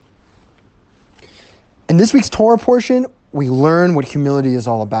In this week's Torah portion, we learn what humility is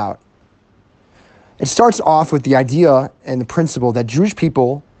all about. It starts off with the idea and the principle that Jewish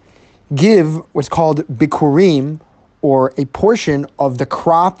people give what's called bikurim, or a portion of the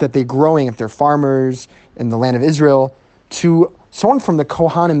crop that they're growing, if they're farmers in the land of Israel, to someone from the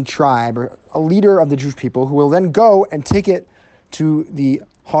Kohanim tribe, or a leader of the Jewish people, who will then go and take it to the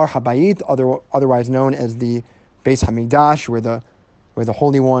Har HaBayit, otherwise known as the Beis HaMikdash, where the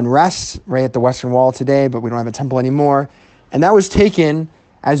Holy One rests, right at the Western Wall today, but we don't have a temple anymore. And that was taken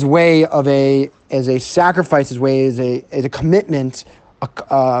as a sacrifice, as a commitment,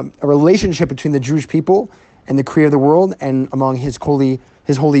 a relationship between the Jewish people and the Creator of the world, and among his holy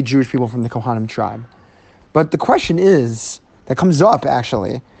Jewish people from the Kohanim tribe. But the question that comes up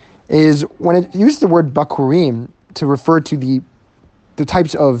actually, is when it uses the word bakurim to refer to the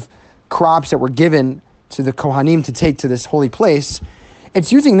types of crops that were given to the Kohanim to take to this holy place, it's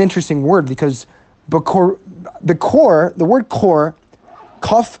using an interesting word, because the word kor,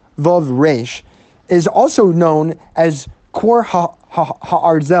 kaf vav resh, is also known as kor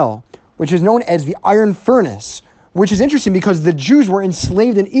ha'arzel, which is known as the iron furnace, which is interesting because the Jews were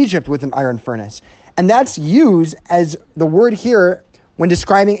enslaved in Egypt with an iron furnace. And that's used as the word here when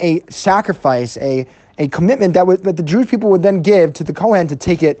describing a sacrifice, a commitment that the Jewish people would then give to the Kohen to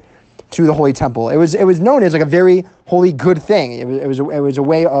take it to the Holy Temple. It was known as like a very holy, good thing. It was a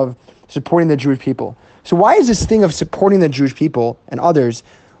way of supporting the Jewish people. So why is this thing of supporting the Jewish people and others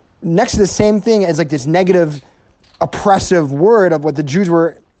next to the same thing as like this negative, oppressive word of what the Jews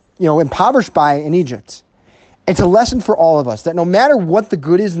were, impoverished by in Egypt? It's a lesson for all of us that no matter what the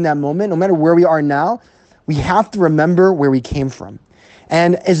good is in that moment, no matter where we are now, we have to remember where we came from.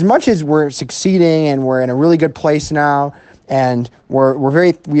 And as much as we're succeeding and we're in a really good place now, and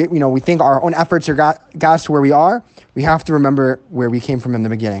we think our own efforts got us to where we are, we have to remember where we came from in the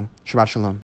beginning. Shabbat Shalom.